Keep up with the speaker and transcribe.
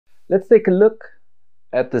Let's take a look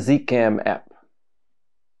at the zcam app.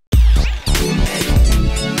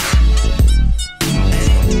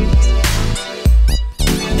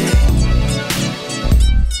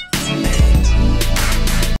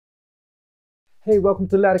 Hey, welcome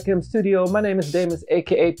to Laddercam Studio. My name is Damus,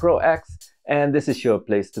 aka ProX, and this is your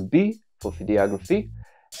place to be for videography.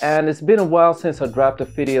 And it's been a while since I dropped a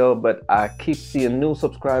video, but I keep seeing new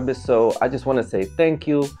subscribers, so I just want to say thank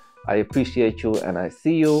you. I appreciate you and I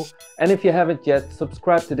see you. And if you haven't yet,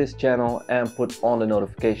 subscribe to this channel and put on the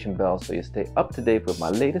notification bell so you stay up to date with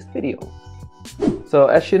my latest videos. So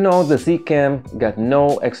as you know, the zcam got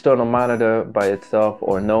no external monitor by itself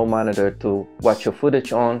or no monitor to watch your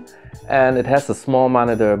footage on, and it has a small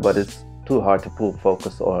monitor, but it's too hard to pull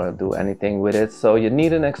focus or do anything with it, so you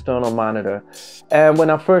need an external monitor. And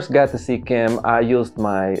when I first got the zcam, I used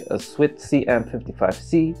my swit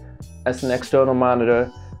CM55C as an external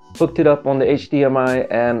monitor, hooked it up on the HDMI,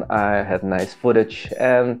 and I had nice footage,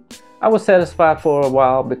 and I was satisfied for a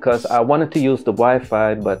while because I wanted to use the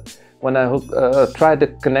Wi-Fi, but when I tried the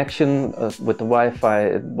connection with the Wi-Fi,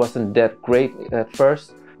 it wasn't that great at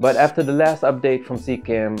first. But after the last update from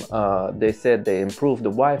zcam, they said they improved the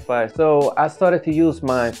Wi-Fi. So I started to use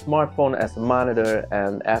my smartphone as a monitor,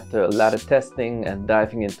 and after a lot of testing and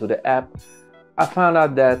diving into the app, I found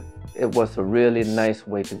out that it was a really nice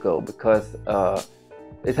way to go because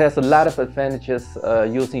it has a lot of advantages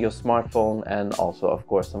using your smartphone, and also of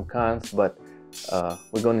course some cons, but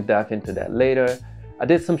we're going to dive into that later. I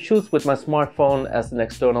did some shoots with my smartphone as an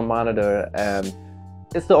external monitor, and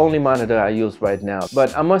it's the only monitor I use right now.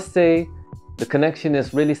 But I must say the connection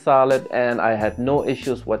is really solid, and I had no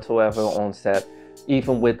issues whatsoever on set,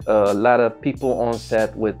 even with a lot of people on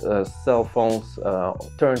set with cell phones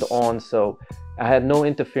turned on, so I had no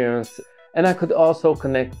interference. And I could also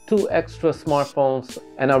connect 2 extra smartphones,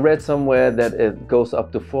 and I read somewhere that it goes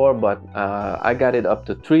up to 4, but I got it up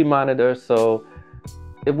to 3 monitors, so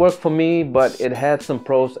it worked for me, but it had some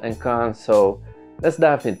pros and cons, so let's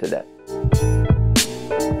dive into that.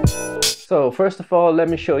 So first of all, let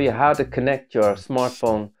me show you how to connect your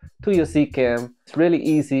smartphone to your zcam. It's really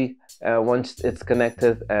easy once it's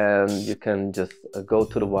connected, and you can just go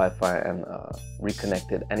to the Wi-Fi and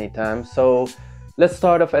reconnect it anytime. So let's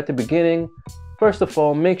start off at the beginning. First of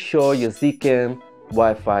all, make sure your zcam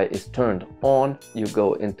Wi-Fi is turned on. You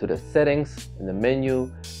go into the settings in the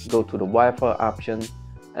menu, go to the Wi-Fi option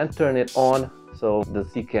and turn it on so the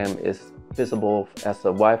zcam is visible as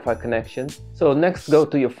a Wi-Fi connection. So next, go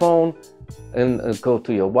to your phone and go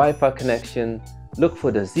to your Wi-Fi connection, look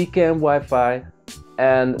for the zcam Wi-Fi,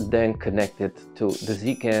 and then connect it to the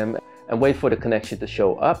zcam and wait for the connection to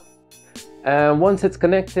show up. And once it's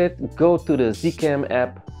connected, go to the zcam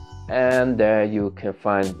app, and there you can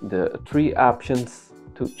find the 3 options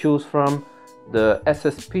to choose from: the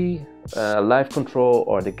SSP, live control,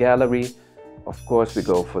 or the gallery. Of course, we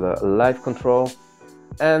go for the live control,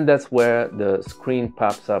 and that's where the screen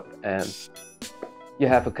pops up and you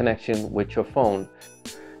have a connection with your phone.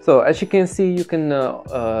 So as you can see, you can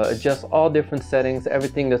adjust all different settings.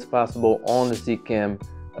 Everything that's possible on the zcam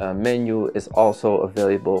menu is also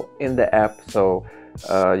available in the app. So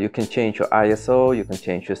you can change your ISO, you can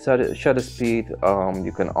change your shutter speed,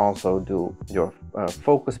 you can also do your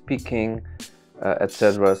focus peaking,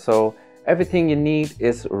 etc. So everything you need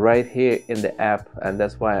is right here in the app, and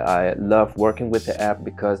that's why I love working with the app,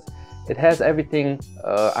 because it has everything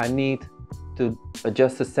I need to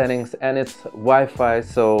adjust the settings, and it's Wi-Fi,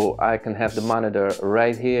 so I can have the monitor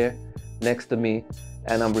right here next to me,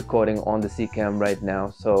 and I'm recording on the zcam right now.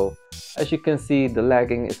 So as you can see, the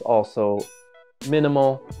lagging is also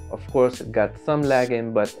minimal. Of course, it got some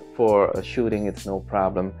lagging, but for shooting it's no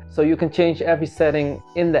problem. So you can change every setting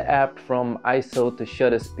in the app, from ISO to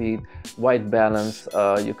shutter speed, white balance.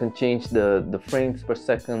 You can change the frames per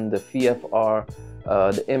second, the VFR,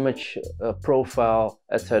 the image profile,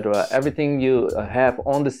 etc. Everything you have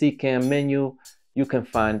on the zcam menu you can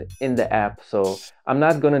find in the app. So I'm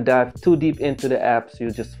not going to dive too deep into the app, so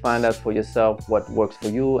you just find out for yourself what works for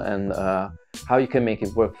you and how you can make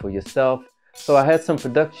it work for yourself. So I had some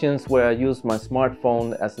productions where I used my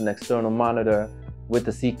smartphone as an external monitor with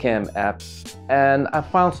the zcam app, and I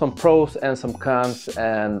found some pros and some cons,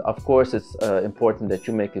 and of course it's important that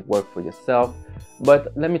you make it work for yourself.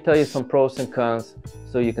 But let me tell you some pros and cons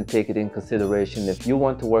so you can take it in consideration if you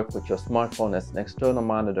want to work with your smartphone as an external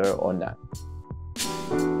monitor or not.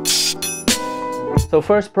 So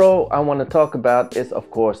first pro I want to talk about is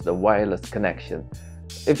of course the wireless connection.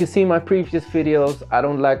 If you see my previous videos, I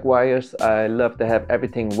don't like wires. I love to have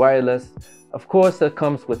everything wireless. Of course, that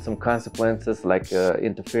comes with some consequences like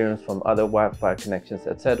interference from other Wi-Fi connections,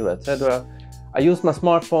 etc., etc. I used my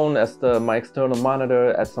smartphone as my external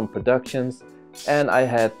monitor at some productions, and I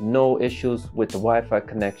had no issues with the Wi-Fi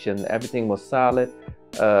connection. Everything was solid.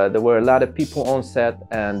 There were a lot of people on set,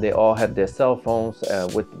 and they all had their cell phones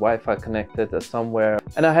with Wi-Fi connected somewhere.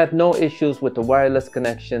 And I had no issues with the wireless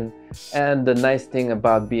connection. And the nice thing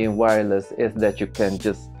about being wireless is that you can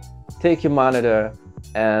just take your monitor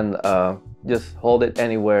and just hold it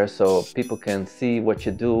anywhere so people can see what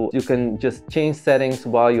you do. You can just change settings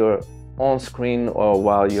while you're on screen or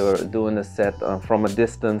while you're doing a set from a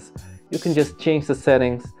distance. You can just change the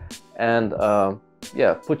settings and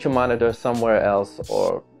yeah, put your monitor somewhere else.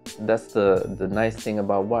 Or that's the nice thing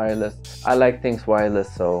about wireless. I like things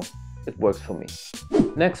wireless, so it works for me.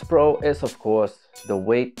 Next pro is of course the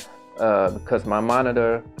weight, because my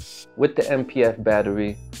monitor with the MPF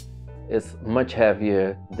battery is much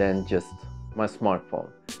heavier than just my smartphone.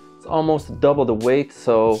 It's almost double the weight,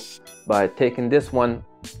 so by taking this one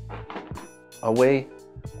away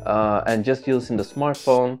and just using the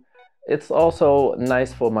smartphone, it's also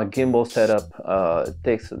nice for my gimbal setup. It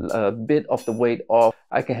takes a bit of the weight off.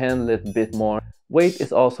 I can handle it a bit more. Weight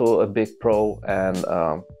is also a big pro, and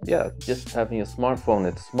yeah, just having your smartphone,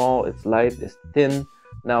 it's small, it's light, it's thin.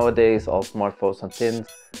 Nowadays all smartphones are thin,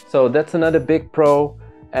 so that's another big pro.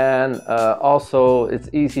 And also it's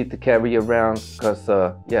easy to carry around because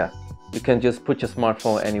yeah, you can just put your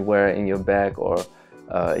smartphone anywhere in your bag or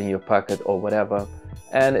in your pocket or whatever,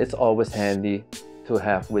 and it's always handy to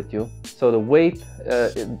have with you. So the weight,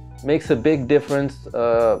 it makes a big difference.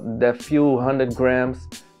 That few hundred grams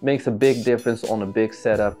makes a big difference on a big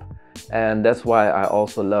setup, and that's why I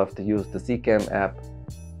also love to use the zcam app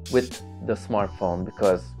with the smartphone,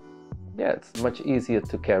 because yeah, it's much easier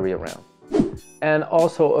to carry around. And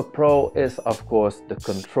also a pro is of course the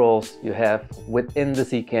controls you have within the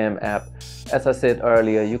zcam app. As I said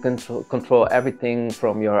earlier, you can control everything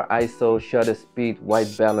from your ISO, shutter speed,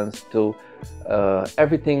 white balance to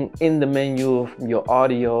everything in the menu, your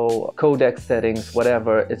audio, codec settings,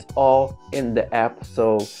 whatever. It's all in the app,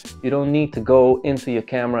 so you don't need to go into your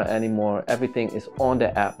camera anymore. Everything is on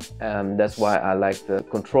the app, and that's why I like the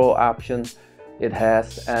control options it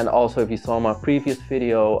has. And also, if you saw my previous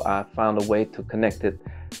video, I found a way to connect it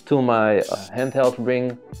to my handheld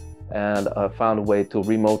ring, and found a way to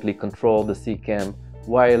remotely control the zcam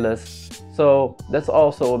wireless. So that's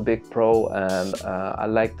also a big pro, and I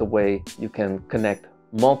like the way you can connect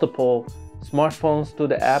multiple smartphones to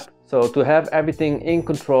the app. So to have everything in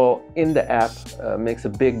control in the app makes a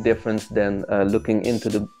big difference than looking into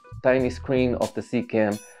the tiny screen of the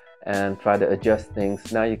zcam and try to adjust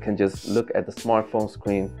things. Now you can just look at the smartphone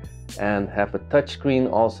screen and have a touch screen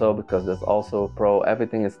also, because there's also a pro.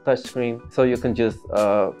 Everything is touch screen, so you can just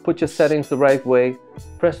put your settings the right way,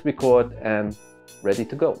 press record, and ready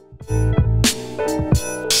to go.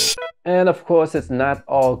 And of course, it's not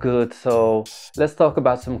all good, so let's talk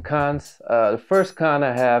about some cons. The first con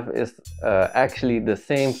I have is actually the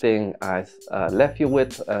same thing I left you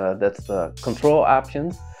with. That's the control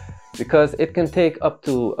options, because it can take up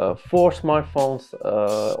to 4 smartphones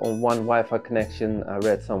on one Wi-Fi connection. I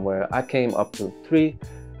read somewhere. I came up to 3.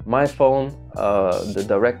 My phone, the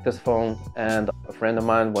director's phone, and a friend of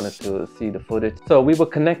mine wanted to see the footage. So we were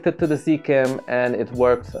connected to the zcam and it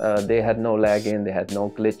worked. They had no lagging, they had no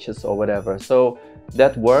glitches or whatever. So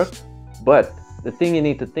that worked. But the thing you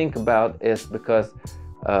need to think about is, because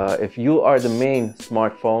if you are the main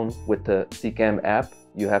smartphone with the zcam app,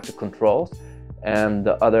 you have the controls, and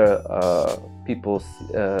the other people,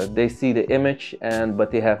 they see the image, but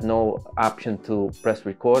they have no option to press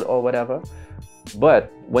record or whatever.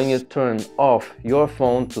 But when you turn off your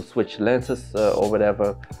phone to switch lenses or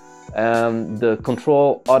whatever, the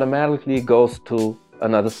control automatically goes to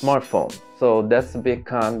another smartphone. So that's a big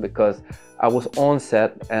con, because I was on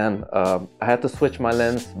set and I had to switch my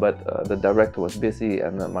lens, but the director was busy,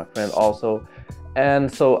 and my friend also.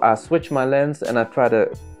 And so I switched my lens and I tried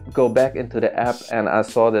to go back into the app, and I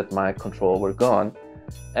saw that my control were gone.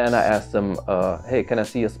 And I asked them, hey, can I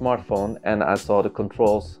see your smartphone? And I saw the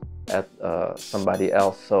controls at somebody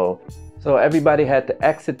else. So everybody had to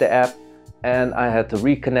exit the app, and I had to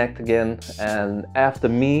reconnect again, and after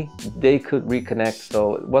me they could reconnect.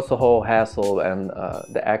 So it was a whole hassle, and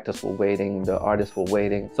the actors were waiting, the artists were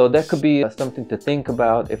waiting. So that could be something to think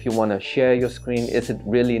about if you want to share your screen. Is it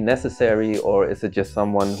really necessary, or is it just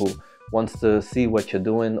someone who wants to see what you're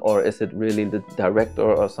doing, or is it really the director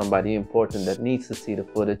or somebody important that needs to see the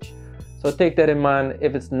footage? So take that in mind.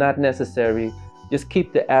 If it's not necessary, just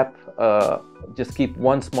keep the app, just keep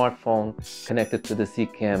one smartphone connected to the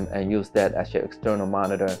zcam and use that as your external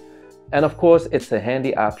monitor. And of course, it's a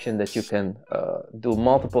handy option that you can do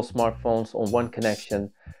multiple smartphones on one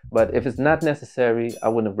connection. But if it's not necessary, I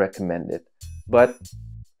wouldn't recommend it. But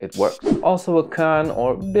it works. Also a con,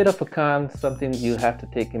 or a bit of a con, something you have to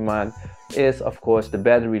take in mind is of course the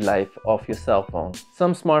battery life of your cell phone.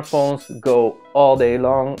 Some smartphones go all day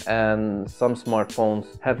long and some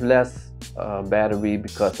smartphones have less battery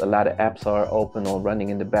because a lot of apps are open or running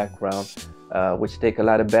in the background, which take a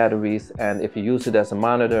lot of batteries, and if you use it as a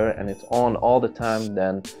monitor and it's on all the time,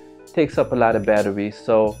 then it takes up a lot of battery.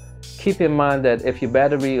 So keep in mind that if your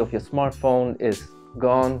battery of your smartphone is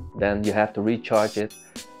gone, then you have to recharge it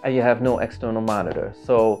and you have no external monitor.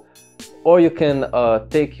 So, or you can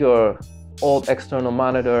take your old external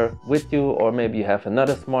monitor with you, or maybe you have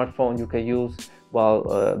another smartphone you can use while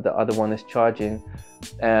the other one is charging.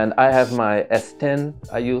 And I have my S10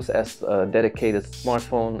 I use as a dedicated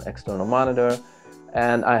smartphone external monitor,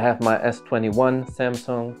 and I have my S21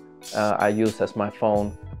 Samsung I use as my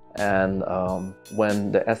phone. And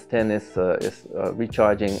when the S10 is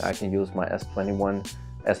recharging, I can use my S21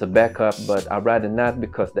 as a backup, but I'd rather not,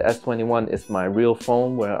 because the S21 is my real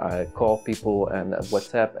phone where I call people and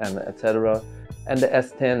WhatsApp and etc. And the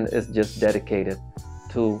S10 is just dedicated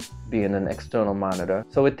to being an external monitor.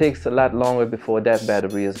 So it takes a lot longer before that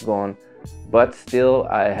battery is gone. But still,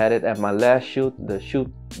 I had it at my last shoot. The shoot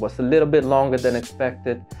was a little bit longer than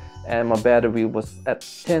expected, and my battery was at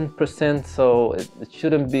 10%, so it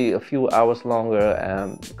shouldn't be a few hours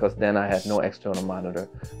longer, because then I had no external monitor.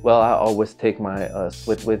 Well, I always take my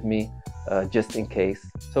swit with me just in case.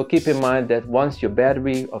 So keep in mind that once your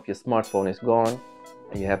battery of your smartphone is gone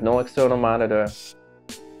and you have no external monitor,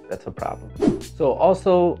 that's a problem. So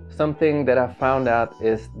also something that I found out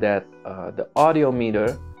is that the audio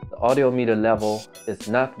meter level is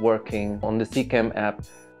not working on the zcam app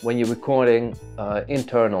when you're recording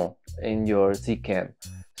internal in your zcam.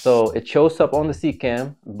 So it shows up on the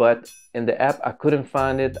zcam, but in the app I couldn't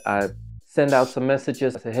find it. I sent out some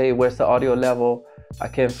messages. I said, hey, where's the audio level? I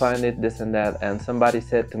can't find it, this and that. And somebody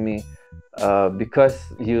said to me, because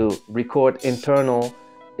you record internal,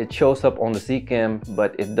 it shows up on the zcam,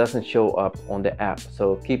 but it doesn't show up on the app.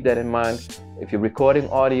 So keep that in mind. If you're recording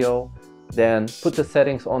audio, then put the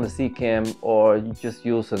settings on the zcam, or you just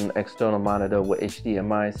use an external monitor with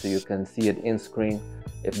HDMI so you can see it in screen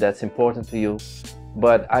if that's important to you.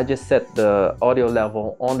 But I just set the audio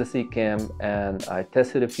level on the zcam and I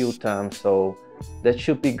tested a few times, so that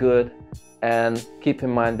should be good. And keep in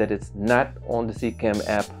mind that it's not on the zcam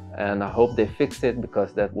app, and I hope they fix it,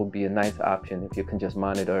 because that would be a nice option if you can just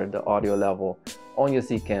monitor the audio level on your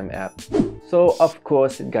zcam app. So of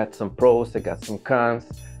course it got some pros, it got some cons,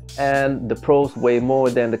 and the pros way more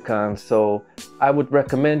than the cons. So I would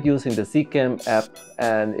recommend using the zcam app,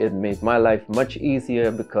 and it made my life much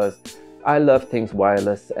easier because I love things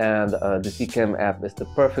wireless, and the zcam app is the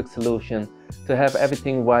perfect solution to have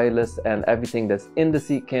everything wireless, and everything that's in the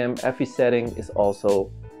zcam, every setting is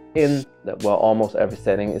also in the, well, almost every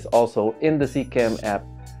setting is also in the zcam app.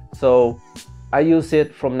 So I use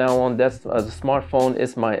it from now on. That's the smartphone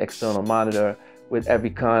is my external monitor. With every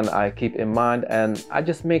con I keep in mind, and I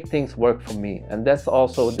just make things work for me, and that's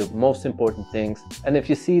also the most important things. And if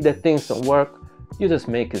you see that things don't work, you just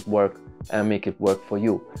make it work and make it work for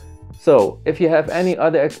you. So if you have any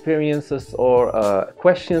other experiences or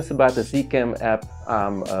questions about the zcam app,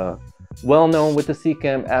 I'm well known with the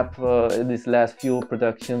zcam app in these last few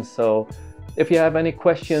productions. So if you have any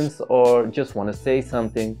questions or just want to say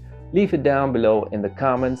something, leave it down below in the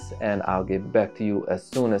comments and I'll get back to you as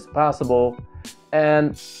soon as possible.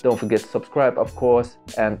 And don't forget to subscribe, of course,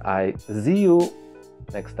 and I see you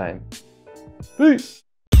next time. Peace!